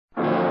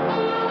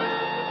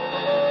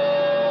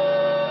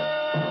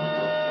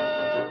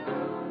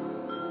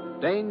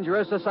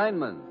Dangerous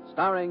Assignment,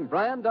 starring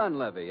Brian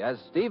Donlevy as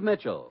Steve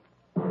Mitchell.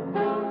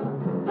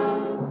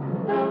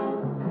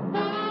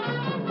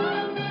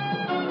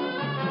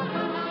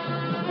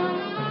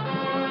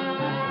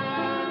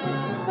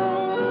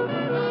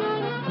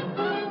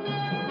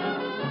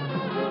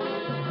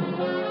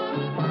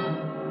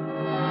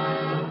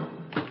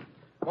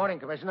 Morning,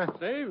 Commissioner.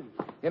 Steve?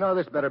 You know,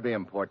 this better be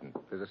important.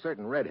 There's a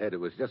certain redhead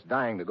who was just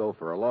dying to go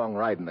for a long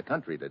ride in the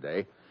country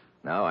today.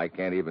 Now I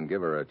can't even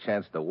give her a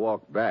chance to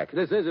walk back.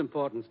 This is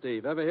important,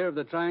 Steve. Ever hear of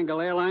the Triangle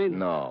Airlines?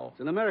 No.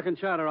 It's an American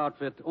charter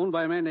outfit owned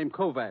by a man named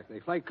Kovac. They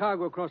fly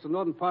cargo across the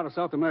northern part of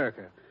South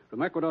America,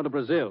 from Ecuador to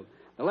Brazil.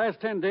 The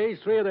last 10 days,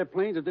 3 of their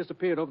planes have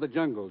disappeared over the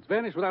jungles,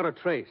 vanished without a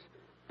trace.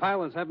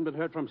 Pilots haven't been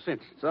heard from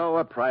since. So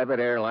a private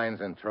airline's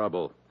in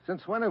trouble.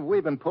 Since when have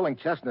we been pulling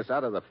chestnuts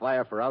out of the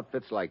fire for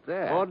outfits like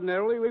that?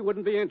 Ordinarily, we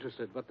wouldn't be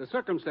interested, but the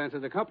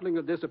circumstances accompanying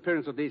the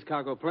disappearance of these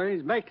cargo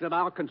planes make it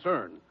our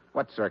concern.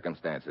 What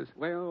circumstances?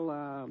 Well,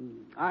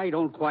 I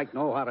don't quite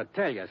know how to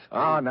tell you, Steve.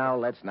 Oh, now,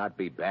 let's not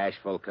be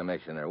bashful,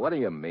 Commissioner. What do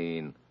you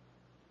mean?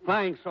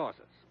 Flying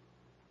saucers.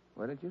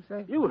 What did you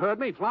say? You heard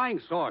me,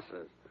 flying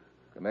saucers.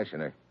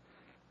 Commissioner,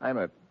 I'm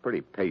a pretty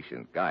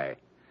patient guy.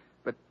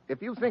 But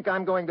if you think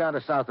I'm going down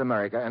to South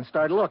America and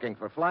start looking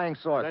for flying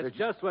saucers... That's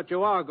just what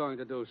you are going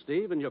to do,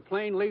 Steve, and your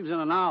plane leaves in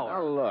an hour.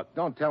 Oh, look,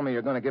 don't tell me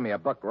you're going to give me a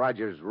Buck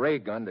Rogers ray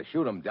gun to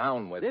shoot 'em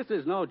down with. This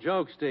is no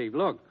joke, Steve.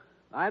 Look,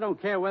 I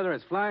don't care whether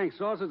it's flying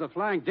saucers or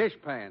flying dish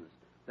pans.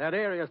 That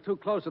area is too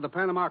close to the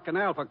Panama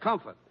Canal for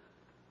comfort.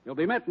 You'll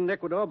be met in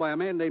Ecuador by a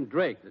man named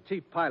Drake, the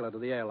chief pilot of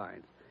the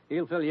airlines.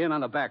 He'll fill you in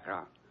on the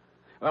background.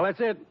 Well,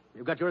 that's it.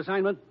 You've got your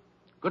assignment.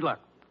 Good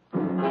luck.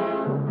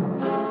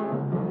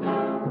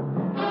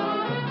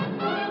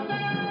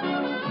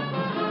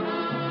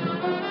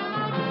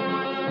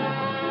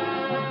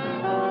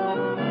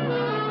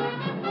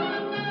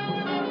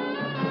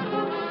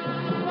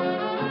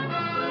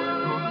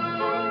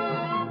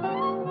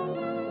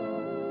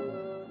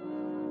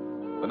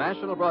 The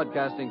National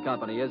Broadcasting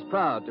Company is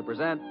proud to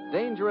present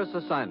Dangerous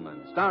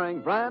Assignment,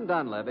 starring Brian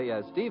Donlevy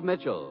as Steve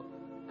Mitchell,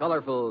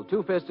 colorful,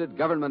 two-fisted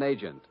government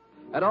agent.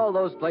 At all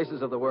those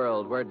places of the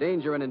world where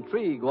danger and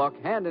intrigue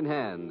walk hand in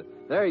hand,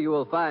 there you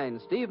will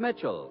find Steve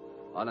Mitchell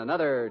on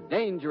another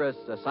Dangerous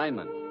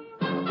Assignment.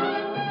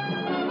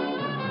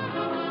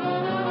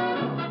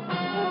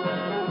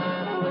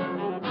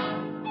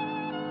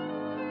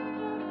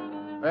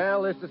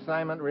 Well, this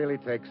assignment really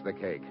takes the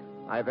cake.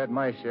 I've had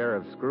my share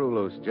of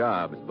screw-loose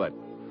jobs, but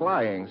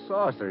flying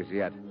saucers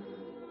yet.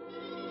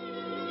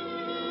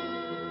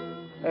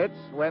 It's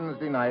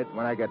Wednesday night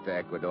when I get to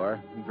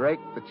Ecuador. Drake,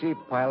 the chief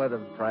pilot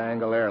of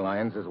Triangle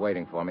Airlines, is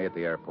waiting for me at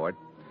the airport.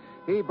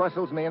 He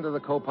bustles me into the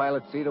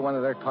co-pilot seat of one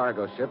of their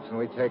cargo ships, and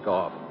we take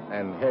off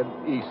and head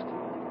east.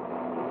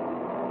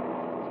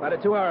 It's about a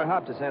 2-hour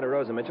hop to Santa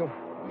Rosa, Mitchell.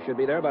 You should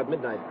be there about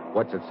midnight.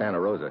 What's at Santa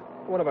Rosa?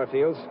 One of our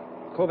fields.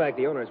 Kovac,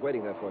 the owner, is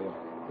waiting there for you.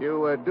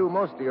 You do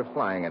most of your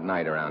flying at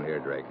night around here,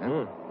 Drake,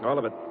 huh? All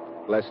of it.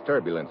 Less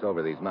turbulence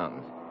over these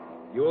mountains.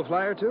 You a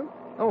flyer, too?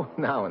 Oh,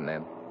 now and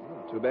then.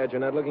 Too bad you're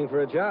not looking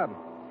for a job.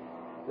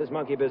 If this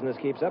monkey business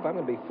keeps up, I'm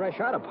going to be fresh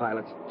out of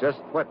pilots. Just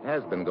what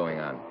has been going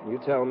on? You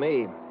tell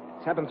me.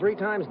 It's happened 3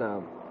 times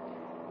now.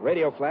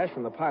 Radio flash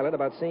from the pilot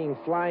about seeing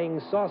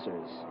flying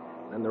saucers.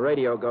 Then the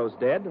radio goes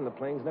dead, and the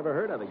plane's never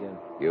heard of again.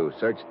 You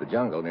searched the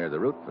jungle near the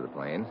route for the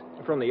planes.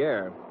 From the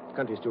air. The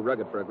country's too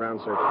rugged for a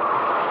ground search.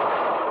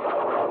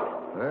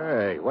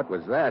 Hey, what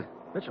was that?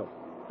 Mitchell,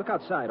 look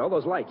outside. All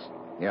those lights.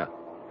 Yeah.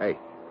 Hey,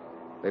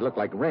 they look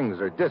like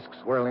rings or discs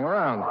swirling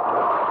around.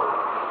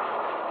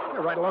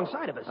 They're right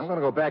alongside of us. I'm going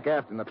to go back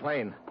aft in the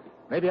plane.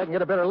 Maybe I can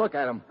get a better look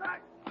at them.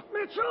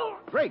 Mitchell!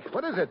 Drake,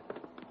 what is it?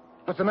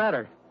 What's the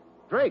matter?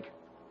 Drake!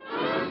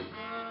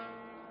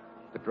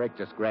 But Drake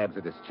just grabs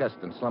at his chest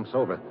and slumps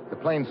over. The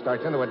plane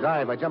starts into a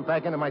dive. I jump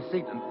back into my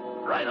seat and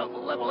try to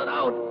level it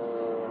out.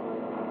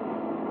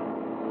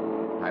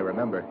 I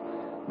remember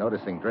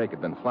noticing Drake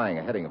had been flying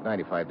a heading of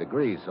 95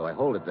 degrees, so I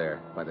hold it there.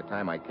 By the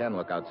time I can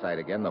look outside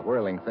again, the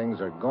whirling things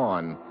are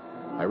gone.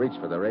 I reach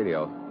for the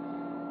radio.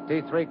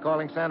 T3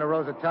 calling Santa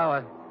Rosa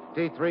Tower.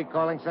 T3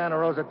 calling Santa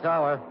Rosa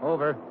Tower.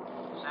 Over.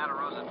 Santa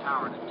Rosa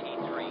Tower to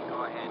T3.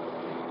 Go ahead.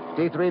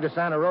 T3 to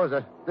Santa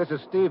Rosa. This is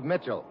Steve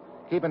Mitchell.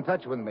 Keep in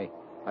touch with me.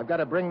 I've got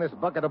to bring this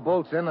bucket of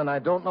bolts in, and I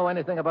don't know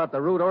anything about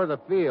the route or the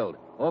field.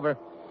 Over.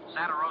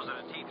 Santa Rosa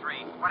to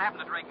T3. What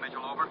happened to Drake,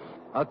 Mitchell? Over.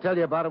 I'll tell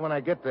you about it when I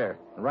get there.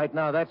 And right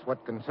now, that's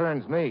what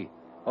concerns me.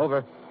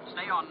 Over.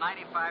 Stay on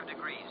 95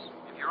 degrees.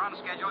 If you're on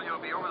schedule, you'll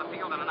be over the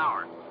field in an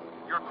hour.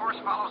 Your course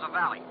follows a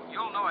valley.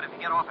 You'll know it if you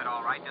get off it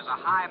all right. There's a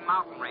high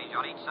mountain range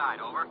on each side.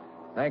 Over.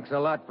 Thanks a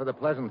lot for the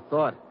pleasant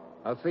thought.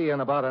 I'll see you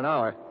in about an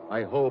hour,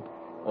 I hope.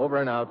 Over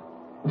and out.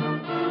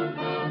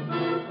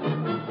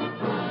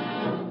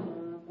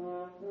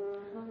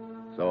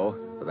 So,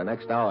 for the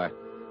next hour,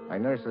 I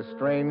nurse a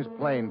strange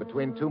plane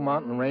between 2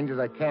 mountain ranges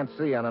I can't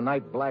see on a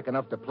night black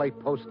enough to play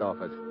post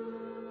office.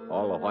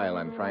 All the while,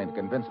 I'm trying to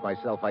convince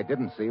myself I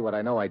didn't see what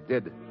I know I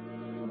did.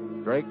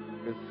 Drake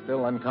is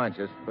still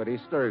unconscious, but he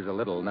stirs a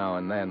little now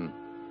and then.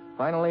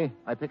 Finally,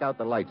 I pick out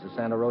the lights of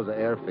Santa Rosa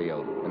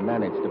Airfield and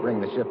manage to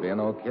bring the ship in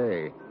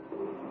okay.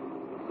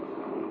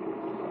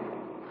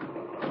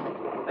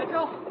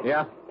 Mitchell?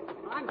 Yeah?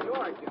 I'm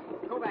George,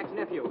 Kovac's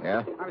nephew.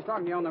 Yeah? I was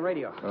talking to you on the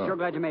radio. Oh. Sure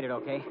glad you made it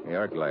okay.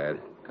 You're glad.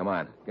 Come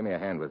on, give me a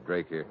hand with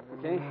Drake here.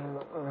 Okay?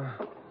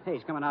 Hey,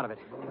 he's coming out of it.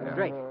 Yeah.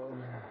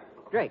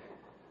 Drake.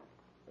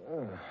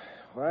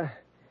 What?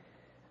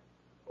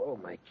 Oh,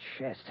 my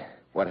chest.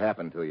 What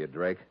happened to you,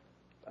 Drake?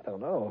 I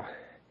don't know.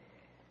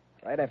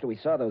 Right after we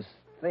saw those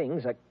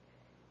things, I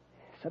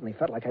suddenly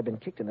felt like I'd been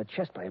kicked in the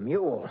chest by a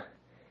mule.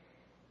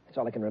 That's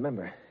all I can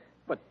remember.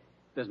 But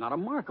there's not a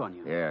mark on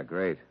you. Yeah,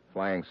 great.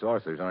 Flying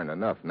saucers aren't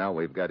enough. Now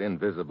we've got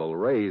invisible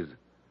rays.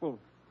 Well,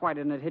 why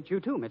didn't it hit you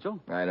too, Mitchell?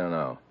 I don't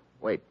know.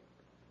 Wait.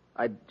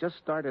 I just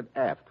started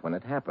aft when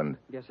it happened.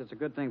 Guess it's a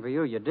good thing for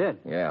you did.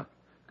 Yeah.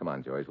 Come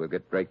on, Joyce. We'll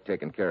get Drake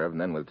taken care of, and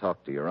then we'll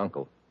talk to your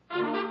uncle.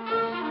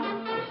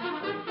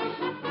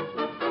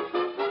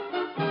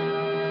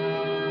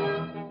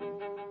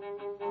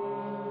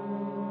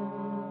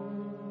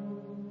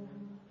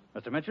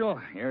 Mr.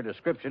 Mitchell, your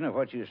description of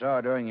what you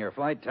saw during your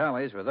flight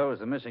tallies with those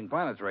the missing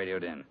pilots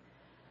radioed in.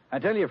 I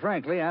tell you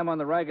frankly, I'm on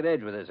the ragged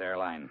edge with this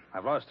airline.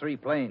 I've lost 3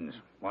 planes.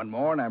 One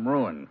more, and I'm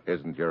ruined.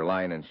 Isn't your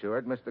line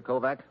insured, Mr.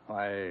 Kovac?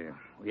 Why,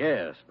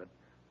 yes, but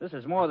this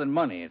is more than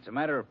money. It's a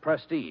matter of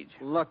prestige.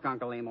 Look,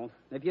 Uncle Emil,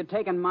 if you'd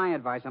taken my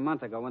advice a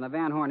month ago when the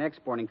Van Horn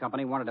Exporting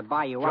Company wanted to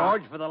buy you out...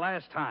 George, for the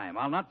last time,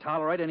 I'll not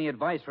tolerate any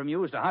advice from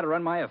you as to how to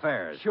run my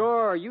affairs.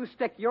 Sure, you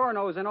stick your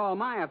nose in all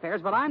my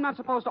affairs, but I'm not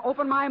supposed to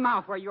open my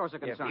mouth where yours are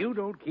concerned. If you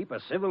don't keep a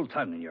civil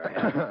tongue in your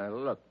head...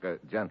 Look,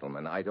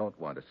 gentlemen, I don't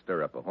want to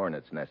stir up a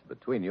hornet's nest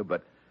between you,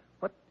 but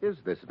what is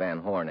this Van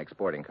Horn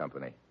Exporting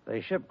Company? They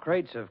ship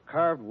crates of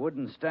carved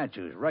wooden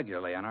statues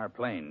regularly on our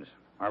planes.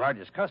 Our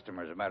largest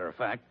customer, as a matter of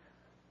fact.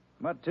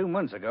 About 2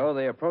 months ago,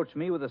 they approached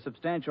me with a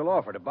substantial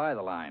offer to buy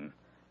the line.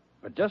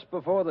 But just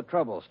before the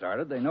trouble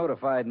started, they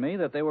notified me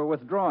that they were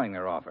withdrawing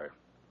their offer.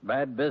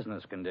 Bad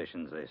business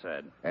conditions, they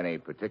said. Any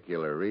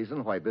particular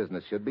reason why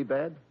business should be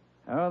bad?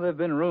 Oh, there have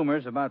been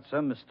rumors about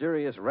some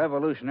mysterious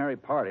revolutionary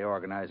party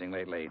organizing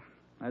lately.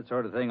 That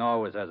sort of thing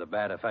always has a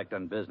bad effect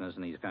on business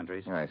in these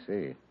countries. I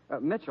see.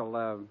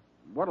 Mitchell,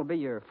 what'll be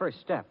your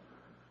first step?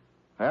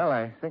 Well,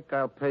 I think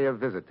I'll pay a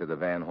visit to the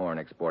Van Horn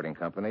Exporting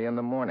Company in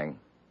the morning.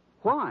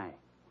 Why?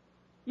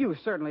 You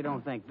certainly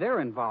don't think they're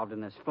involved in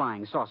this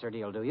flying saucer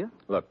deal, do you?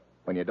 Look,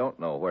 when you don't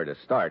know where to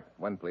start,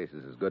 one place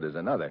is as good as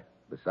another.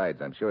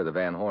 Besides, I'm sure the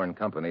Van Horn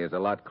Company is a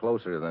lot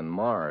closer than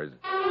Mars.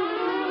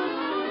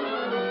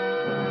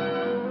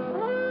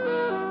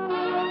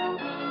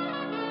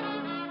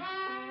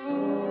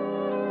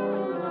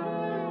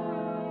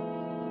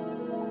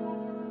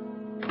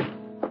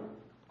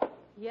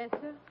 Yes,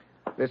 sir?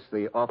 This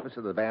the office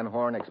of the Van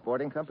Horn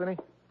Exporting Company?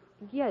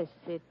 Yes,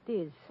 it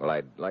is. Well,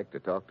 I'd like to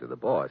talk to the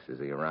boss. Is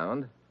he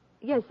around?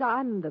 Yes,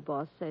 I'm the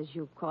boss, as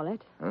you call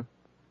it. Huh?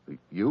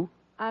 You?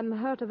 I'm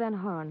Herta Van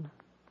Horn.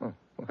 Oh,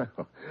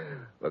 well,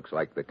 looks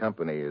like the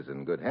company is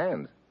in good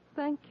hands.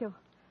 Thank you.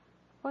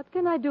 What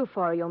can I do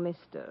for you,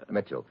 Mr.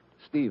 Mitchell.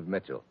 Steve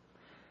Mitchell.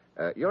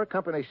 Your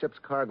company ships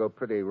cargo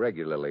pretty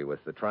regularly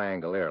with the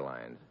Triangle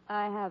Airlines.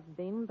 I have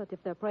been, but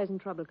if their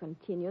present trouble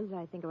continues,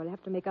 I think I will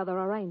have to make other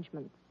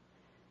arrangements.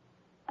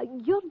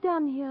 You're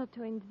down here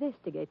to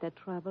investigate that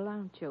trouble,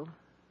 aren't you?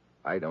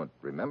 I don't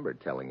remember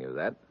telling you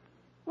that.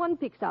 One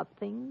picks up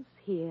things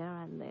here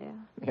and there.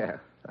 Yeah,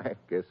 I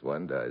guess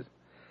one does.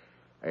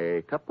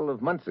 A couple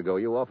of months ago,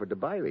 you offered to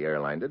buy the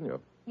airline, didn't you?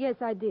 Yes,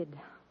 I did.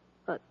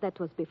 But that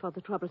was before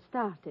the trouble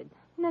started.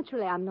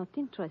 Naturally, I'm not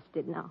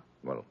interested now.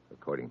 Well,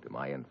 according to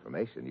my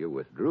information, you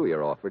withdrew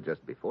your offer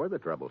just before the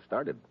trouble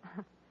started.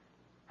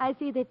 I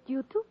see that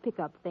you, too, pick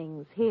up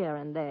things here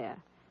and there.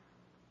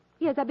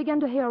 Yes, I began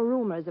to hear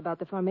rumors about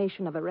the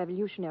formation of a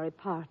revolutionary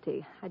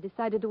party. I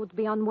decided it would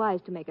be unwise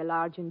to make a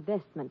large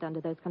investment under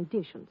those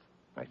conditions.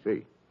 I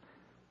see.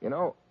 You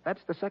know,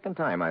 that's the second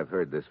time I've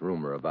heard this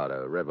rumor about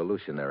a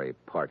revolutionary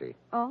party.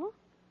 Oh?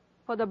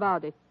 What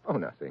about it? Oh,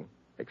 nothing.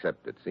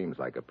 Except it seems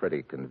like a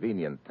pretty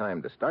convenient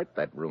time to start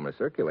that rumor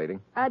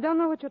circulating. I don't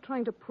know what you're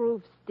trying to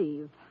prove,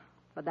 Steve,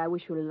 but I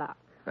wish you luck.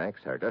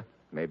 Thanks, Herta.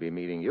 Maybe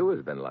meeting you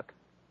has been luck.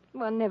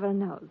 One never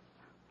knows.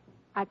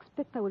 I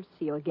expect I will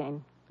see you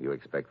again. You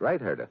expect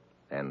right, Herta.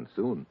 And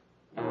soon.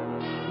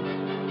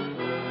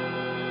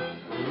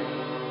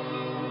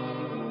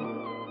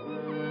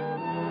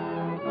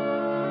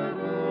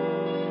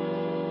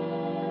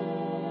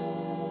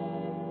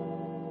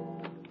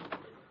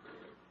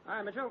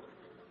 Hi, Mitchell.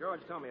 George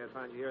told me I'd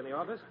find you here in the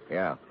office.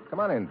 Yeah. Come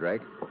on in,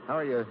 Drake. How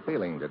are you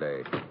feeling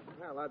today?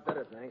 Well, a lot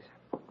better, thanks.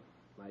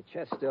 My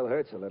chest still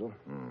hurts a little.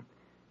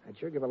 I'd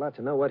sure give a lot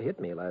to know what hit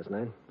me last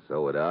night.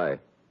 So would I.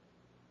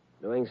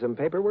 Doing some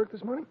paperwork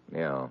this morning?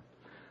 Yeah.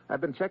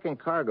 I've been checking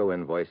cargo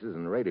invoices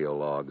and radio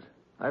logs.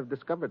 I've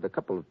discovered a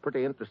couple of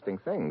pretty interesting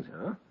things.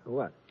 Huh?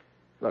 What?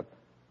 Look,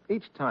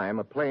 each time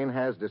a plane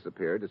has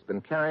disappeared, it's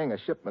been carrying a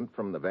shipment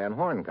from the Van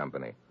Horn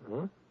Company.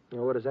 Huh?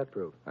 Well, what does that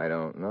prove? I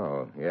don't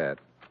know yet.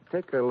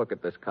 Take a look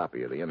at this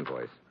copy of the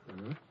invoice.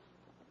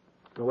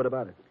 Well, what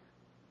about it?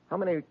 How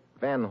many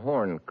Van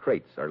Horn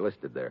crates are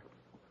listed there?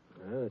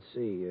 Let's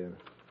see.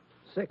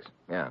 6.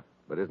 Yeah,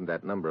 but isn't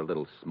that number a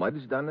little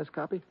smudged on this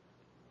copy?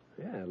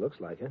 Yeah, it looks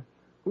like it.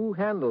 Who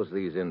handles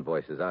these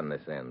invoices on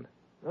this end?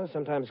 Well,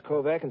 sometimes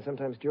Kovac and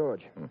sometimes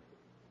George.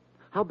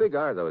 How big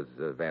are those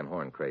Van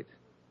Horn crates?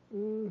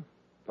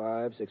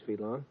 5, 6 feet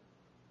long.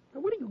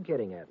 Now, what are you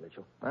getting at,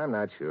 Mitchell? I'm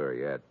not sure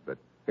yet, but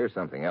here's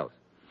something else.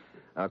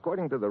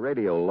 According to the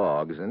radio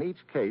logs, in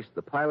each case,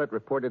 the pilot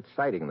reported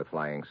sighting the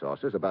flying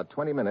saucers about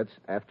 20 minutes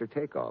after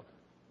takeoff.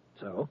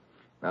 So?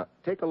 Now,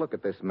 take a look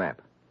at this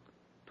map.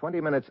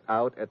 20 minutes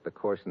out at the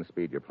course and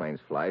speed your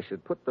planes fly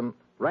should put them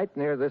right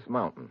near this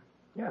mountain.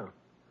 Yeah,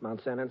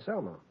 Mount San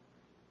Anselmo.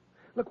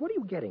 Look, what are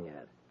you getting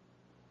at?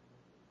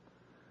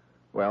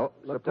 Well,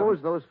 Look, suppose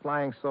Tom. those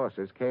flying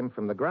saucers came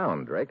from the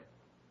ground, Drake.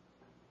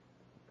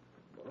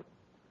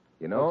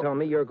 You know... Don't tell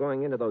me you're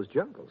going into those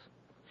jungles.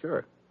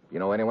 Sure. You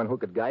know anyone who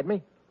could guide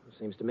me?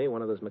 Seems to me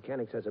one of those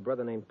mechanics has a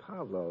brother named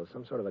Pavlo,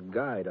 some sort of a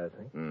guide, I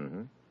think.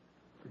 Mm-hmm.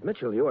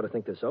 Mitchell, you ought to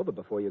think this over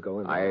before you go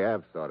in there. I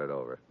have thought it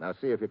over. Now,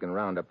 see if you can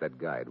round up that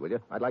guide, will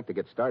you? I'd like to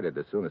get started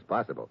as soon as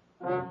possible.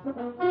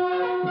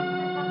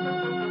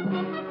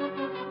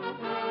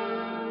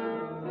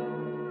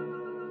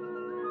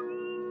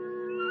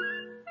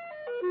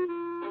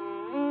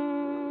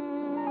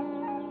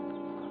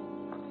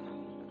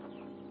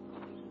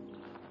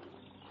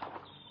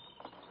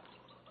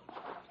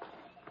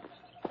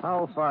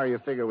 How far you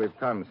figure we've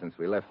come since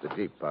we left the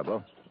Jeep,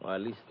 Pablo? Well,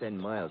 at least 10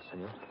 miles,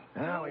 senor.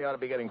 Well, we ought to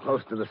be getting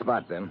close to the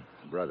spot, then.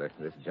 Brother,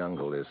 this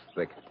jungle is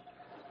thick.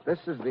 This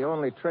is the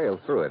only trail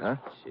through it, huh?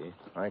 Si.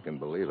 I can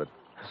believe it.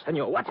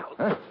 Senor, watch out.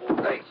 Huh?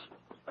 Hey.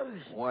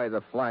 Why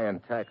the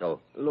flying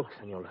tackle? Look,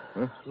 senor.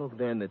 Huh? Look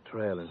there in the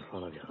trail in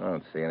front of you. I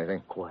don't see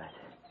anything. Quiet.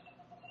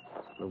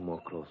 Look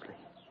more closely.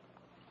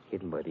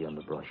 Hidden by the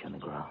underbrush on the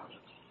ground.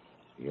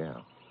 Yeah,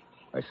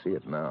 I see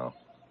it now.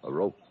 A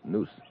rope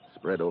noose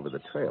spread over the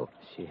trail.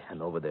 See,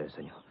 and over there,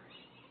 senor.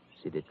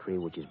 See the tree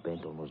which is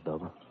bent almost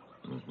double?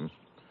 Mm-hmm.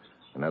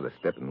 Another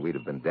step and we'd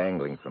have been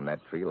dangling from that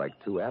tree like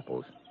 2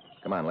 apples.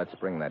 Come on, let's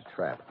spring that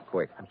trap.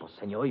 Quick. And pues,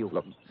 senor, you...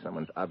 Look,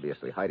 someone's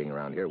obviously hiding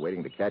around here,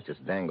 waiting to catch us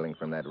dangling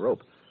from that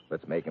rope.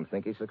 Let's make him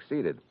think he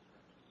succeeded.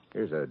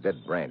 Here's a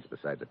dead branch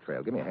beside the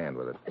trail. Give me a hand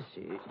with it.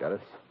 See. Got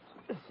it?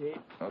 See.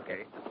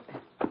 Okay.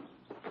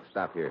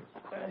 Stop here.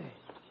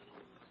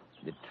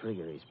 The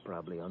trigger is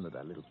probably under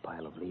that little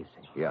pile of leaves,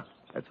 senor. Yeah,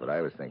 that's what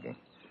I was thinking.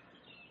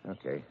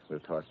 Okay, we'll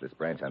toss this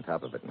branch on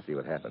top of it and see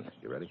what happens.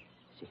 You ready?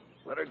 See.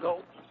 Let her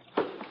go.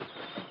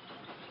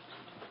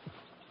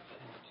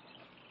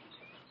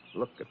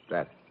 Look at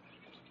that.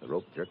 The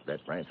rope jerked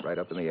that branch right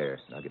up in the air.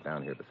 Now get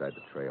down here beside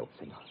the trail.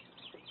 Senor,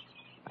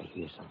 I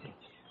hear something.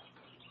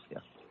 Yeah,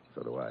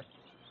 so do I.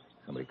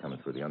 Somebody coming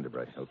through the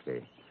underbrush.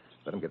 Okay.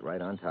 Let him get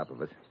right on top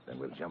of us, then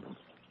we'll jump him.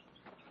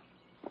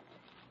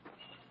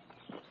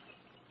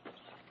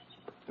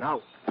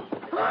 Now.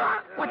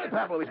 Watch it,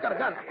 Pablo. He's got a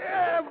gun.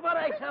 But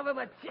I have him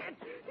a chance.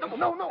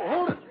 No,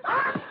 hold it.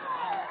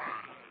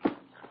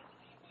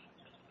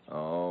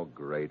 Oh,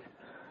 great.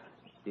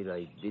 Did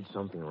I did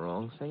something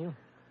wrong, senor?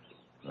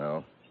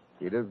 No.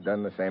 He'd have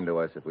done the same to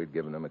us if we'd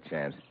given him a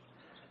chance.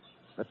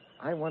 But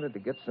I wanted to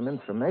get some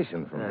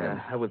information from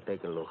him. I will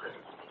take a look.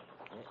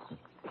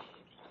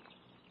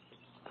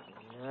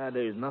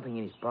 There's nothing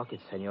in his pocket,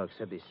 senor,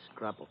 except this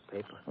scrap of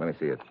paper. Let me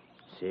see it.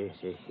 See,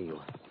 here you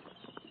are.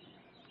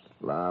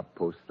 La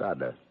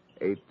Posada,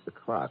 8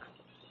 o'clock.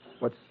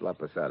 What's La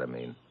Posada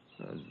mean?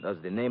 That's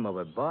the name of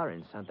a bar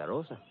in Santa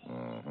Rosa.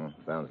 Mm-hmm.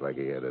 Sounds like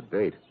he had a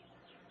date.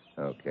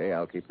 Okay,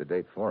 I'll keep the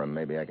date for him.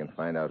 Maybe I can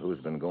find out who's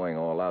been going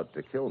all out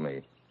to kill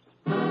me.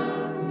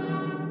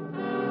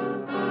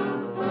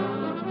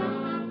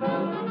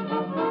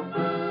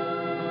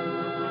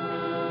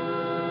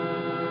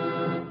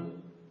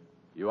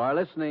 You are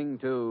listening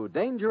to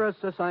Dangerous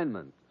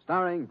Assignment,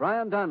 starring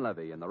Brian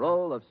Donlevy in the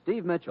role of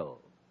Steve Mitchell.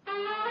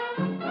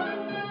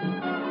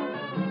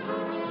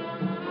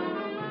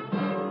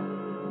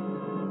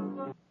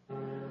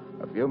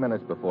 A few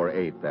minutes before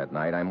 8 that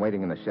night, I'm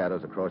waiting in the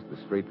shadows across the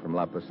street from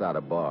La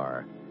Posada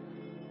Bar.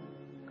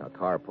 A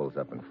car pulls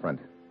up in front.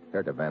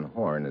 Herta Van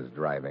Horn is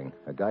driving.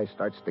 A guy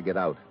starts to get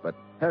out, but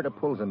Herta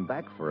pulls him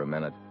back for a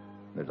minute.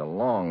 There's a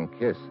long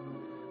kiss.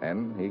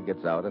 And he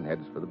gets out and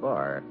heads for the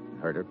bar.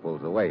 Herta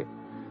pulls away.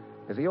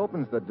 As he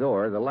opens the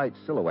door, the light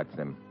silhouettes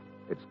him.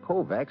 It's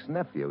Kovac's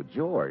nephew,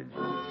 George.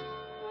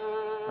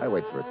 I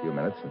wait for a few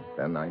minutes, and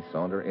then I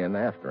saunter in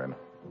after him.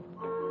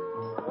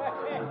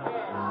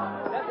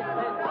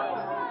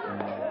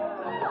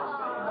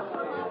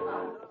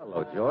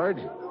 Hello, George.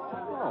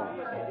 Oh,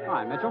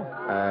 hi, Mitchell.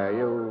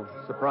 You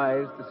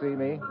surprised to see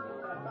me?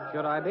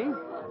 Should I be?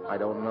 I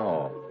don't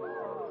know.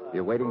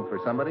 You waiting for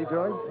somebody,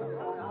 George?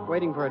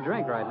 Waiting for a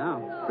drink right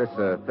now. This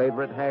a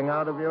favorite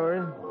hangout of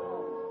yours?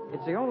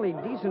 It's the only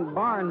decent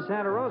bar in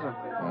Santa Rosa.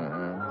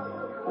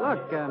 Mm-hmm.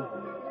 Look,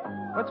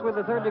 what's with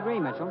the 3rd degree,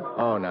 Mitchell?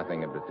 Oh,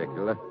 nothing in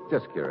particular.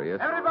 Just curious.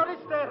 Everybody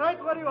stay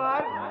right where you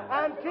are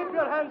and keep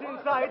your hands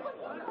inside.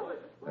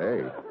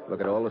 Hey,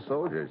 look at all the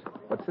soldiers.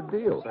 What's the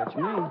deal? Search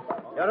me.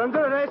 You're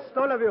under arrest,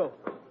 all of you.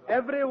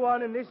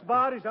 Everyone in this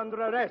bar is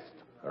under arrest.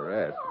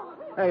 Arrest.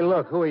 Hey,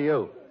 look, who are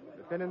you?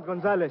 Lieutenant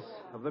Gonzalez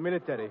of the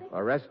military.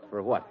 Arrest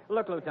for what?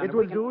 Look, Lieutenant. It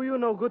will do you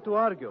no good to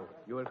argue.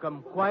 You will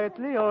come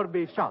quietly or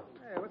be shot.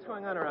 Hey, what's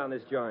going on around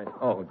this joint?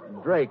 Oh,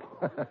 Drake.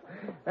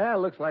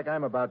 Well, looks like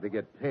I'm about to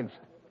get pinched.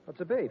 What's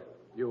the beef?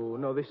 You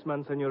know this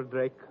man, Senor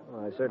Drake?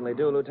 Well, I certainly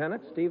do,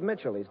 Lieutenant. Steve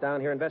Mitchell. He's down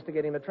here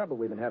investigating the trouble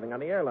we've been having on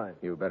the airline.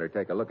 You better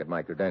take a look at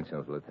my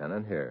credentials,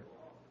 Lieutenant. Here.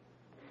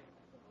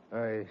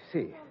 I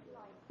see.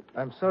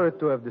 I'm sorry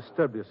to have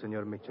disturbed you,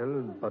 Senor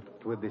Mitchell,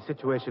 but with the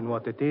situation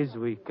what it is,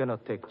 we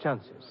cannot take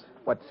chances.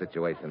 What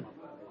situation?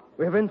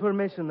 We have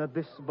information that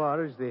this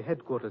bar is the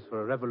headquarters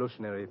for a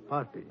revolutionary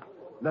party.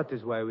 That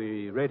is why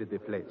we raided the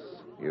place.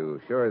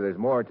 You sure there's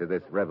more to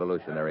this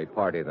revolutionary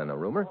party than a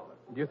rumor?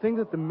 Do you think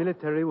that the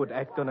military would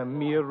act on a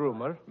mere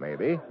rumor?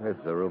 Maybe,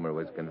 if the rumor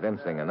was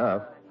convincing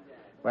enough.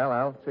 Well,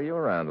 I'll see you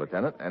around,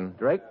 Lieutenant. And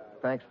Drake,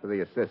 thanks for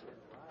the assist.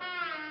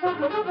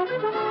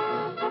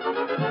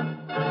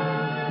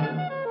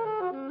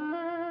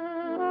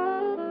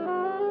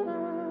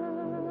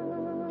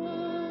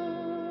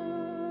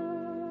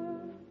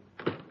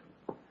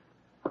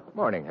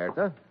 Morning,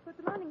 Hertha.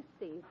 Good morning,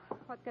 Steve.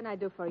 What can I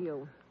do for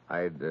you?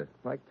 I'd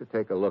like to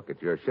take a look at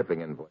your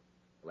shipping invoice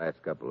the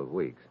last couple of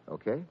weeks,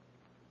 okay?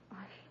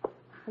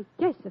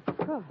 Yes, of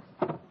course.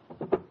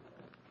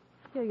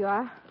 Here you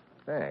are.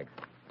 Thanks.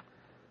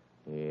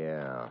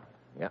 Yeah,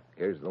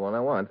 here's the one I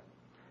want.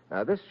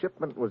 Now, this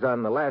shipment was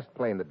on the last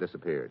plane that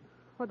disappeared.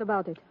 What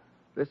about it?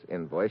 This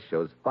invoice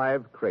shows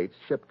 5 crates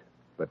shipped,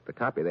 but the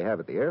copy they have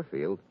at the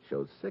airfield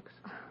shows 6.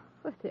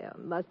 Well, there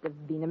must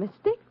have been a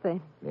mistake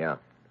then. Yeah.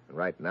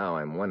 Right now,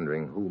 I'm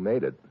wondering who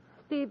made it.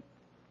 Steve,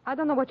 I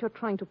don't know what you're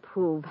trying to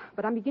prove,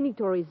 but I'm beginning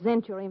to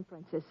resent your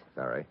inferences.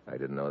 Sorry, I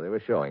didn't know they were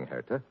showing,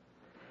 Hertha.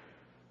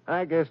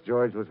 I guess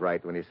George was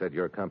right when he said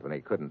your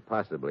company couldn't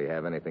possibly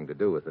have anything to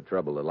do with the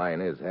trouble the line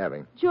is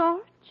having.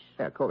 George?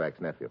 Yeah, Kovac's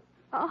nephew.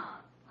 Oh,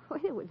 well,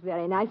 it was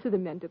very nice of the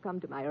men to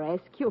come to my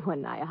rescue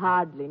when I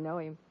hardly know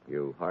him.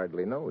 You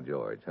hardly know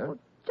George, huh? Oh,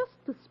 just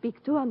to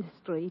speak to on the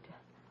street.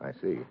 I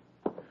see.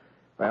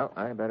 Well,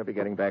 I better be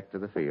getting back to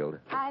the field.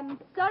 I'm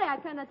sorry I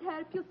cannot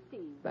help you,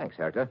 Steve. Thanks,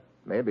 Hertha.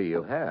 Maybe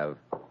you have.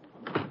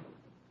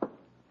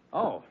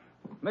 Oh,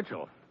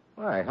 Mitchell.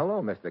 Why, hello,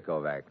 Mr.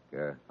 Kovac.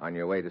 On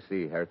your way to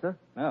see Hertha?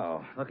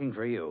 Oh, looking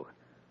for you.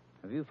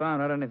 Have you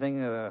found out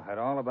anything at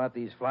all about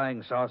these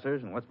flying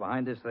saucers and what's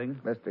behind this thing?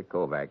 Mr.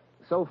 Kovac,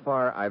 so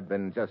far I've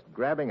been just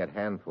grabbing at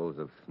handfuls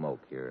of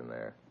smoke here and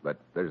there. But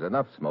there's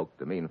enough smoke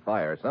to mean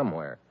fire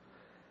somewhere.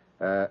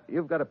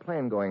 You've got a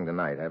plane going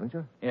tonight, haven't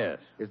you? Yes.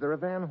 Is there a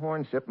Van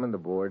Horn shipment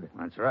aboard?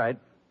 That's right.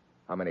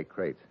 How many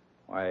crates?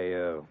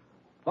 Why,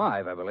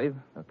 5, I believe.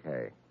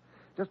 Okay.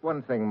 Just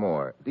one thing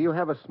more. Do you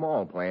have a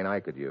small plane I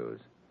could use?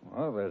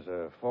 Well, there's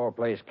a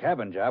 4-place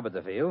cabin job at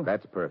the field.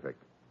 That's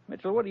perfect.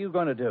 Mitchell, what are you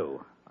going to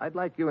do? I'd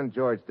like you and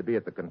George to be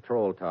at the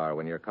control tower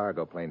when your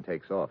cargo plane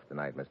takes off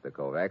tonight, Mr.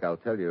 Kovac. I'll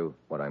tell you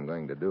what I'm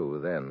going to do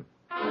then.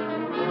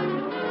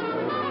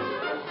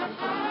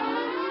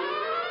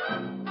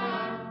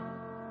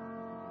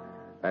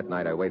 That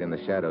night, I wait in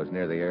the shadows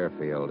near the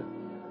airfield.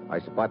 I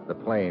spot the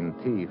plane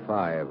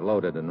T-5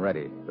 loaded and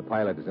ready. The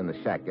pilot is in the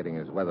shack getting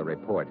his weather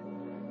report.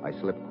 I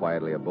slip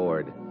quietly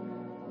aboard.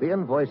 The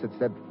invoice had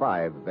said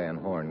 5 Van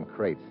Horn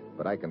crates,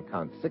 but I can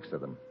count 6 of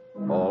them,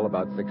 all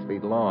about 6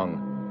 feet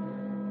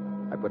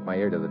long. I put my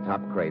ear to the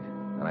top crate,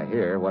 and I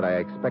hear what I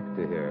expect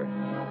to hear.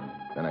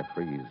 Then I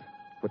freeze.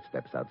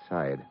 Footsteps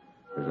outside.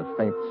 There's a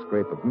faint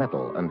scrape of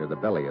metal under the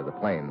belly of the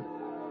plane.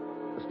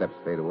 The steps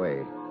fade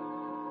away.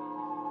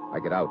 I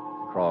get out,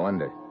 crawl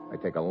under. I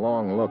take a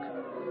long look,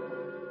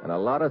 and a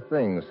lot of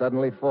things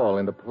suddenly fall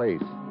into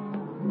place.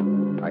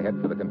 I head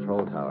for the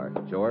control tower.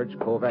 George,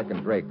 Kovac,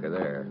 and Drake are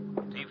there.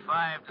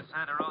 T5 to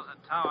Santa Rosa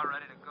Tower,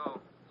 ready to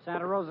go.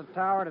 Santa Rosa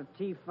Tower to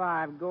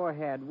T5. Go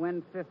ahead.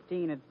 Wind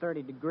 15 at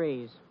 30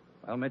 degrees.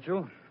 Well,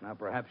 Mitchell, now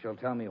perhaps you'll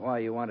tell me why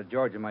you wanted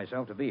George and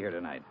myself to be here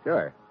tonight.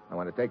 Sure. I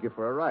want to take you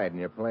for a ride in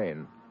your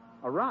plane.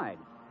 A ride?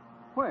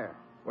 Where?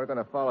 We're going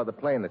to follow the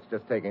plane that's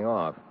just taking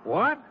off.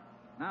 What?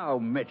 Now,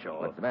 Mitchell.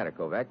 What's the matter,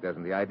 Kovac?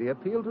 Doesn't the idea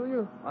appeal to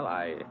you? Well,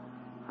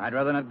 I'd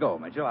rather not go,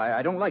 Mitchell.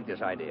 I don't like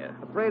this idea.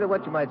 Afraid of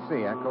what you might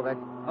see, huh, Kovac?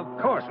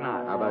 Of course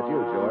not. How about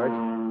you, George?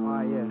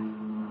 Why,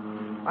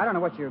 I don't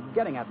know what you're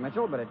getting at,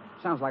 Mitchell, but it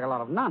sounds like a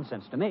lot of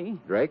nonsense to me.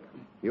 Drake,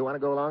 you want to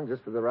go along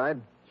just for the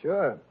ride?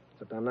 Sure.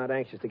 Except I'm not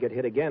anxious to get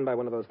hit again by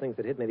one of those things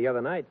that hit me the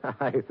other night.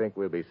 I think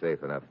we'll be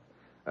safe enough.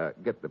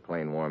 Get the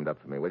plane warmed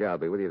up for me, will you? I'll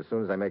be with you as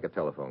soon as I make a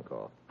telephone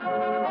call.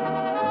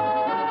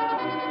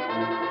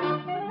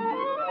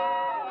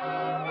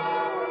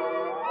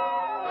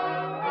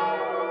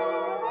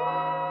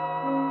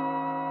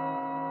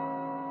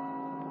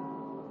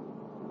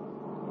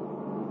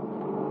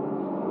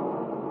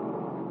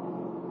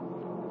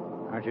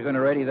 Aren't you going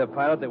to ready the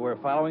pilot that we're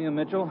following him,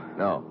 Mitchell?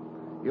 No.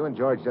 You and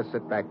George just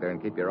sit back there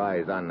and keep your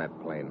eyes on that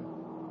plane.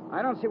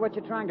 I don't see what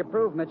you're trying to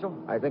prove, Mitchell.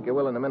 I think you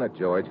will in a minute,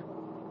 George.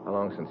 How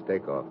long since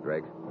takeoff,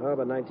 Drake? Oh,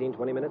 about 19,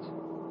 20 minutes.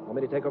 Want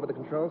me to take over the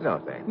controls? No,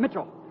 thanks.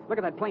 Mitchell, look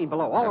at that plane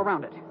below, all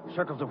around it.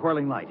 Circles of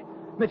whirling light.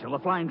 Mitchell, the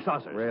flying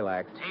saucers.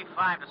 Relax.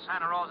 T5 to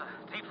Santa Rosa.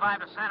 T5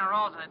 to Santa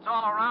Rosa. It's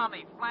all around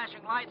me.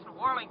 Flashing lights and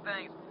whirling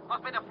things.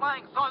 Must be the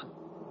flying saucers.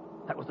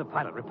 That was the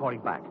pilot reporting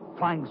back.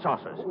 Flying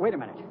saucers. Wait a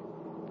minute.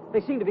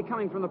 They seem to be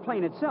coming from the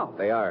plane itself.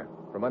 They are.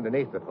 From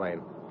underneath the plane.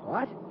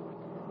 What?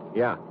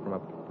 Yeah, from a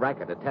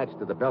bracket attached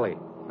to the belly.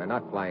 They're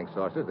not flying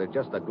saucers. They're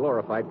just a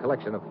glorified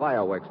collection of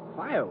fireworks.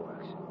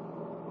 Fireworks?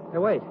 Hey,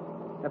 wait.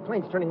 That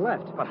plane's turning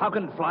left. But how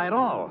can it fly at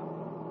all?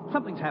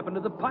 Something's happened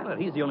to the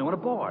pilot. He's the only one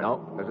aboard.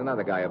 No, there's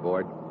another guy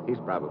aboard. He's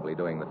probably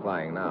doing the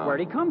flying now. Where'd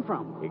he come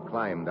from? He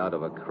climbed out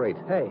of a crate.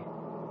 Hey,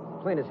 the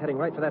plane is heading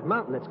right for that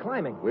mountain it's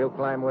climbing. We'll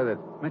climb with it.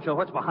 Mitchell,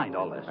 what's behind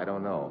all this? I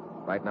don't know.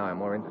 Right now, I'm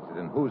more interested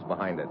in who's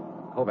behind it.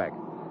 Kovac,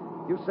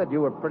 you said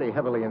you were pretty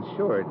heavily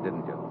insured,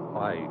 didn't you?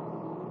 Why,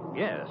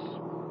 yes.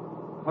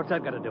 What's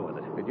that got to do with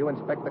it? Did you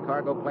inspect the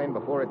cargo plane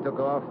before it took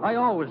off? I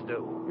always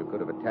do. You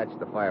could have attached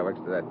the fireworks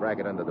to that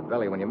bracket under the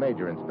belly when you made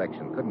your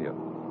inspection, couldn't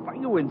you? Are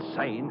you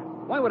insane?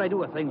 Why would I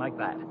do a thing like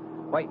that?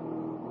 Why,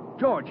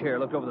 George here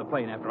looked over the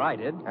plane after I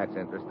did. That's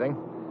interesting.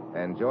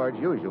 And George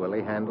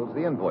usually handles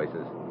the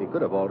invoices. He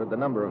could have altered the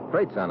number of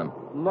crates on them.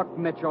 Look,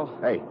 Mitchell.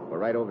 Hey, we're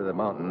right over the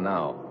mountain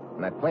now.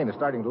 And that plane is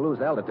starting to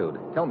lose altitude.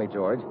 Tell me,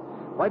 George,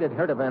 why did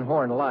Herta Van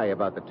Horn lie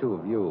about the two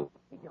of you?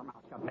 Keep your mouth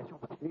shut, Mitchell.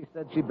 She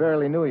said she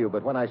barely knew you,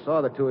 but when I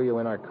saw the two of you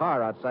in our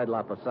car outside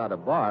La Posada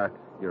Bar,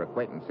 your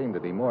acquaintance seemed to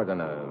be more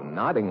than a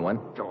nodding one.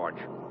 George,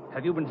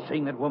 have you been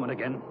seeing that woman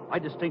again? I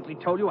distinctly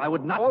told you I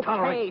would not Okay,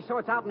 tolerate... so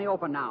it's out in the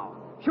open now.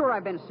 Sure,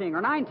 I've been seeing her,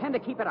 and I intend to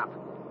keep it up.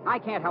 I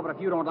can't help it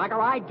if you don't like her.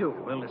 I do.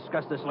 We'll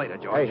discuss this later,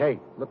 George. Hey,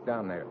 look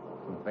down there.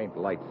 Some faint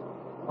lights.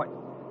 What?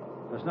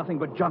 There's nothing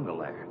but jungle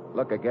there.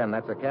 Look again.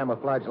 That's a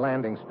camouflage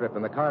landing strip,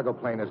 and the cargo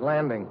plane is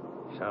landing.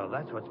 So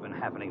that's what's been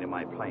happening to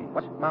my planes.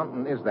 What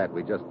mountain is that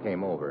we just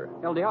came over?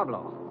 El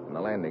Diablo. And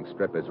the landing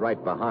strip is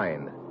right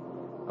behind.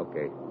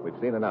 Okay, we've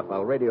seen enough.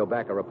 I'll radio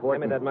back a report.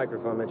 Hand me that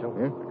microphone, Mitchell.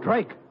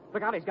 Drake!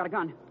 Look out, he's got a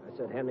gun. I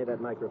said, hand me that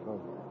microphone.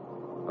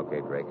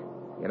 Okay, Drake.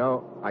 You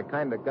know, I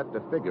kind of got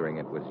to figuring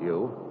it was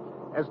you.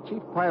 As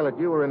chief pilot,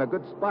 you were in a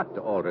good spot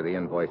to alter the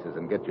invoices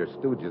and get your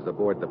stooges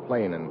aboard the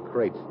plane in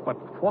crates. But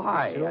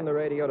why? Tune the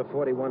radio to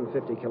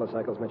 4150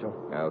 kilocycles, Mitchell.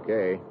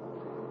 Okay.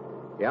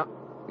 Yeah,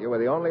 you were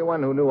the only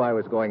one who knew I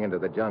was going into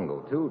the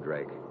jungle, too,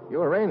 Drake.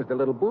 You arranged a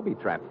little booby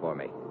trap for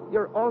me.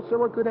 You're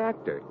also a good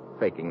actor,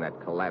 faking that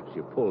collapse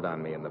you pulled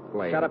on me in the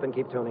plane. Shut up and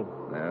keep tuning.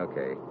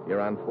 Okay.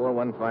 You're on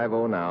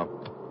 4150 now.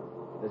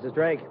 This is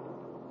Drake.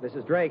 This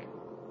is Drake.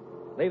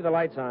 Leave the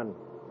lights on.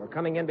 We're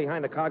coming in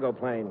behind the cargo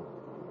plane.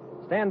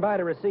 Stand by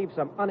to receive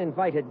some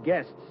uninvited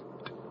guests.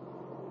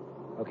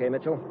 Okay,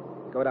 Mitchell,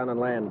 go down and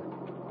land.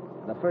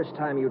 The first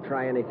time you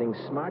try anything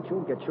smart,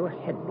 you'll get your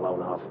head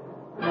blown off.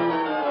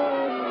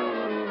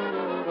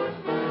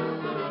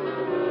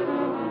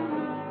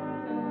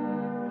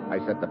 I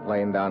set the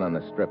plane down on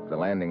the strip. The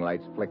landing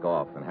lights flick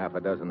off, and half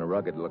a dozen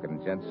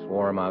rugged-looking gents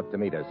swarm out to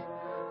meet us.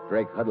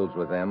 Drake huddles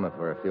with them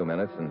for a few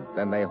minutes, and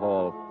then they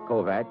haul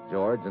Kovac,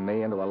 George, and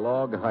me into a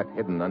log hut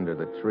hidden under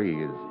the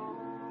trees.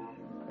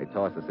 They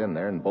toss us in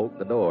there and bolt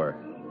the door.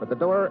 But the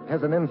door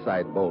has an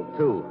inside bolt,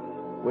 too.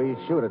 We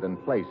shoot it in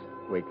place.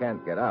 We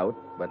can't get out,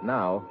 but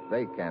now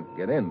they can't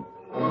get in.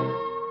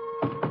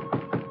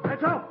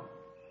 Mitchell!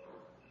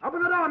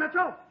 Open the door,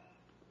 Mitchell!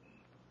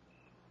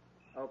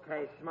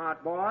 Okay,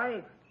 smart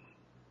boy.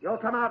 You'll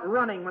come out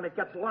running when it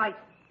gets light.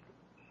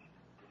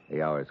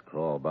 The hours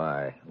crawl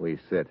by. We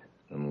sit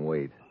and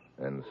wait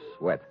and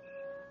sweat.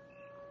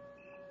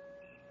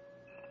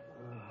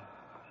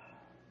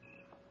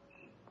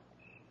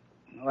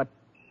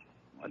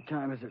 What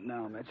time is it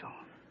now, Mitchell?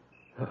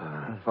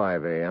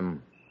 5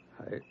 a.m.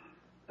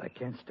 I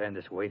can't stand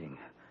this waiting.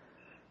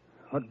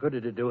 What good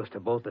did it do us to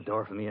bolt the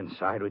door from the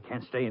inside? We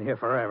can't stay in here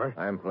forever.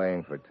 I'm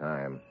playing for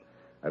time.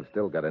 I've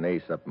still got an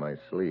ace up my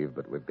sleeve,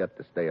 but we've got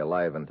to stay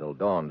alive until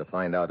dawn to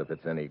find out if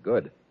it's any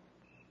good.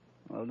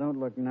 Well, don't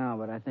look now,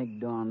 but I think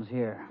Dawn's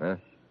here. Huh?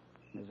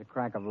 There's a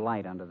crack of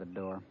light under the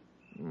door.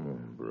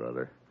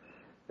 Brother.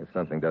 If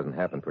something doesn't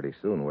happen pretty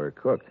soon, we're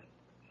cooked.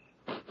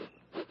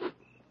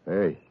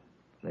 Hey,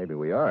 maybe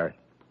we are.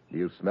 Do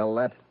you smell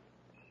that?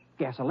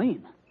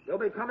 Gasoline. You'll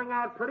be coming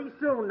out pretty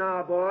soon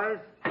now, boys.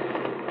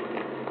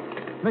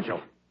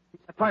 Mitchell, he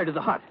set fire to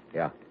the hut.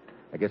 Yeah.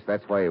 I guess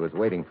that's why he was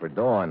waiting for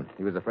dawn.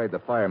 He was afraid the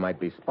fire might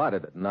be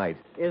spotted at night.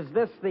 Is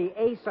this the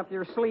ace up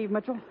your sleeve,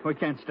 Mitchell? We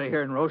can't stay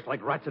here and roast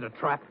like rats in a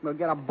trap. We'll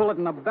get a bullet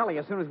in the belly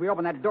as soon as we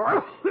open that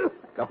door.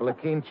 Couple of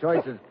keen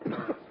choices.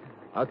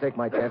 I'll take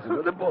my chances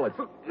with the bullets.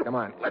 Come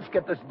on, let's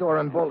get this door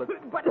unbolted.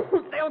 But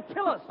they'll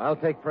kill us. I'll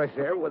take fresh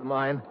air with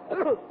mine.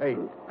 Hey,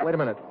 wait a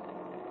minute.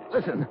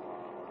 Listen.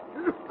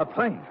 A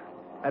plane.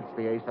 That's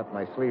the ace up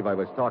my sleeve I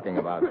was talking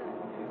about.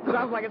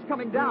 Sounds like it's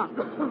coming down.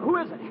 Who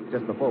is it?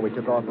 Just before we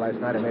took off last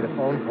night, I made a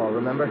phone call,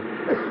 remember?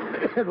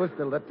 It was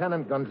to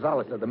Lieutenant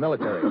Gonzalez of the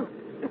military.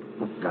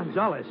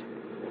 Gonzalez?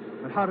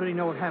 But how did he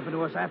know what happened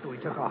to us after we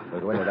took off?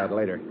 We'll win it out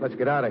later. Let's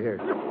get out of here.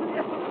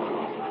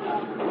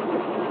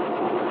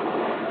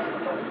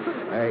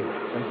 Hey,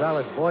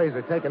 Gonzalez boys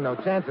are taking no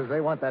chances.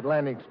 They want that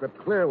landing strip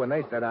clear when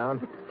they sit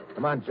down.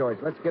 Come on, George.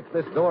 Let's get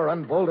this door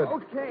unbolted.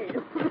 Okay.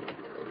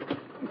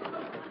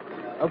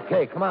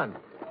 Okay, come on.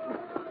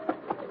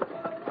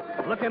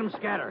 Look at him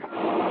scatter.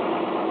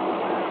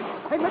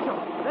 Hey, Mitchell,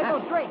 there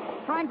goes Drake,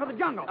 trying for the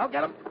jungle. I'll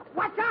get him.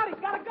 Watch out, he's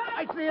got a gun!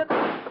 I see it.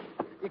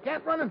 You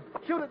can't run and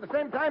shoot at the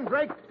same time,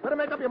 Drake. Better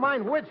make up your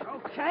mind which.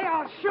 Okay,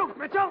 I'll shoot,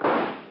 Mitchell.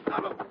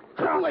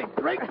 Too late,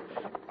 Drake.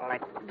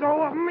 Let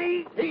go of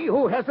me. He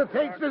who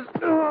hesitates is...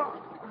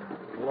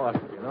 lost,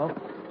 you know.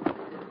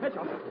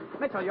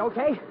 Mitchell, you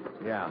okay?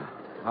 Yeah.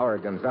 How are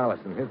Gonzalez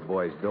and his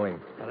boys doing?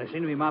 Well, they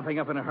seem to be mopping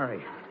up in a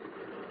hurry.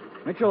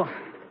 Mitchell,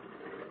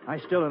 I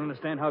still don't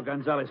understand how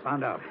Gonzalez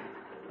found out.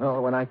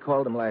 Oh, when I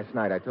called him last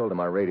night, I told him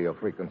our radio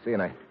frequency,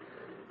 and I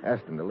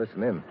asked him to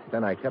listen in.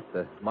 Then I kept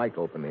the mic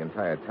open the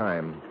entire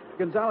time.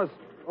 Gonzalez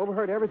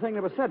overheard everything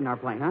that was said in our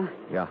plane, huh?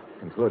 Yeah,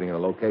 including the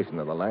location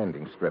of the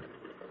landing strip.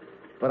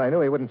 But I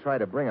knew he wouldn't try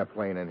to bring a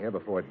plane in here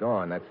before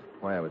dawn. That's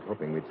why I was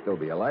hoping we'd still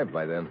be alive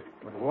by then.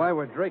 But why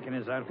were Drake and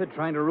his outfit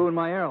trying to ruin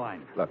my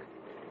airline? Look,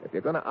 if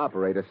you're going to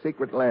operate a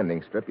secret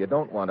landing strip, you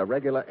don't want a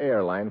regular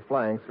airline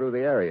flying through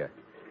the area.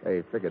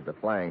 They figured the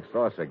flying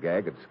saucer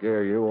gag would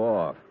scare you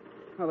off.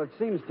 Well, it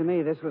seems to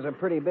me this was a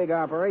pretty big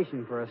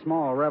operation for a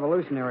small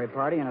revolutionary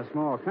party in a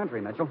small country,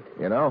 Mitchell.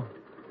 You know,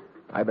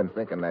 I've been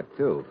thinking that,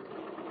 too.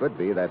 Could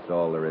be that's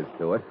all there is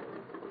to it.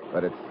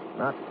 But it's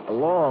not a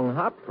long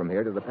hop from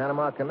here to the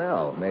Panama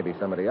Canal. Maybe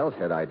somebody else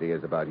had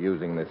ideas about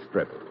using this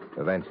strip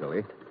eventually.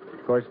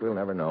 Of course, we'll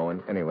never know,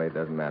 and anyway, it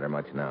doesn't matter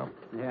much now.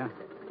 Yeah.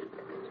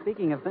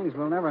 Speaking of things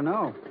we'll never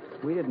know,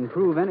 we didn't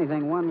prove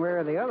anything one way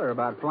or the other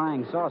about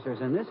flying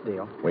saucers in this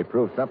deal. We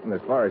proved something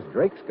as far as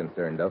Drake's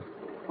concerned, though.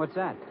 What's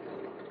that?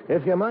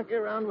 If you monkey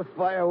around with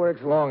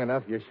fireworks long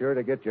enough, you're sure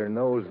to get your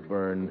nose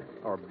burned.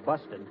 Or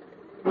busted.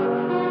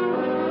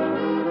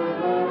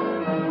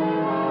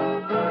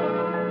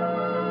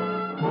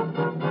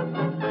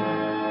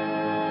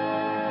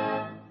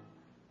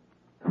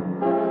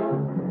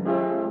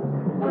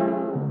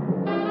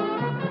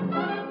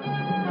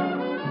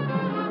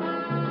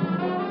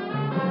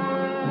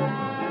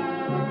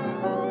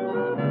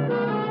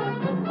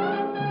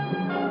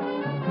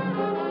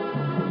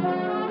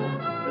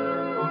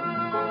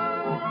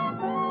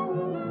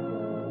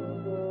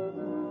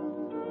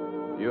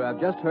 You have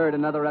just heard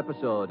another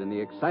episode in the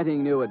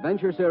exciting new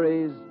adventure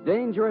series,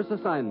 Dangerous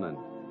Assignment,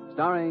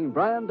 starring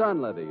Brian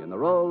Donlevy in the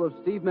role of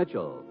Steve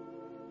Mitchell.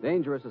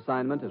 Dangerous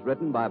Assignment is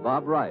written by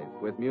Bob Wright,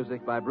 with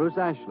music by Bruce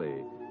Ashley,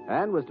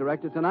 and was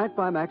directed tonight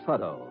by Max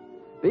Hutto.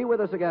 Be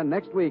with us again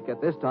next week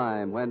at this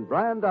time when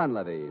Brian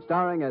Donlevy,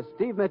 starring as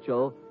Steve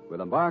Mitchell,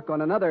 will embark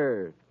on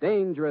another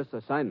Dangerous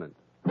Assignment.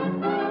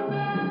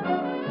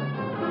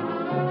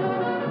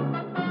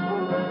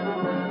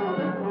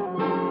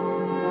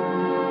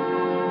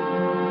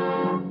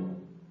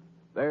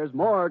 There's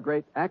more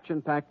great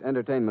action-packed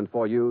entertainment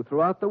for you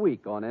throughout the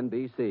week on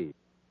NBC.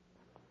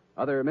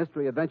 Other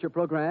mystery adventure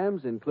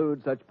programs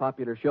include such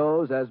popular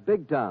shows as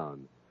Big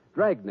Town,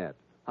 Dragnet,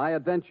 High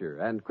Adventure,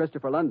 and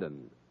Christopher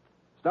London.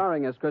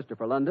 Starring as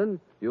Christopher London,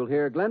 you'll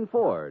hear Glenn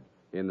Ford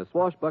in the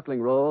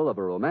swashbuckling role of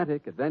a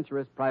romantic,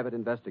 adventurous private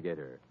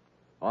investigator.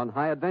 On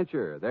High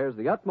Adventure, there's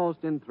the utmost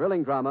in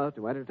thrilling drama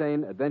to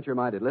entertain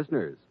adventure-minded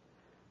listeners.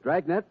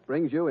 Dragnet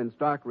brings you in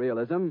stark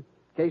realism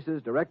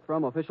cases direct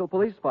from official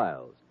police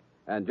files.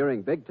 And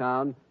during Big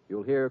Town,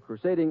 you'll hear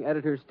crusading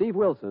editor Steve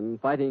Wilson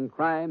fighting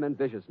crime and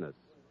viciousness.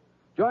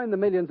 Join the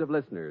millions of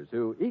listeners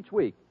who each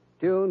week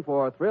tune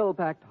for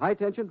thrill-packed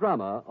high-tension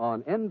drama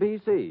on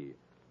NBC,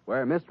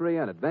 where mystery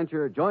and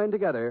adventure join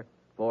together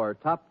for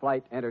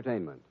top-flight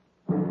entertainment.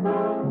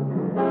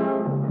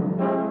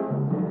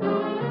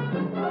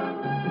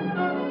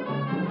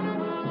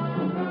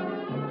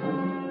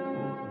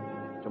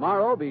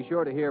 Tomorrow, be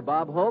sure to hear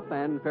Bob Hope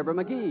and Fibber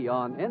McGee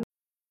on NBC.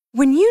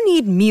 When you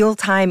need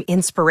mealtime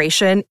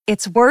inspiration,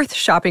 it's worth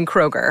shopping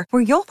Kroger,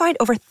 where you'll find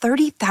over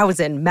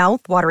 30,000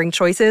 mouth-watering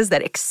choices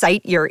that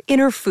excite your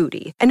inner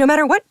foodie. And no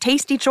matter what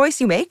tasty choice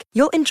you make,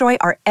 you'll enjoy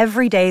our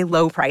everyday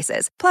low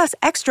prices, plus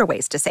extra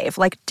ways to save,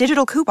 like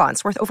digital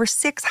coupons worth over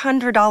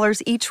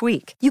 $600 each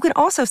week. You can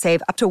also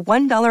save up to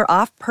 $1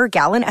 off per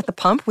gallon at the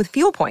pump with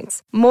fuel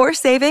points. More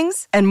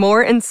savings and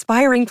more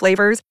inspiring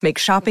flavors make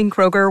shopping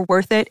Kroger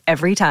worth it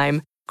every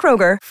time.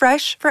 Kroger,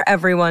 fresh for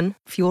everyone.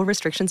 Fuel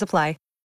restrictions apply.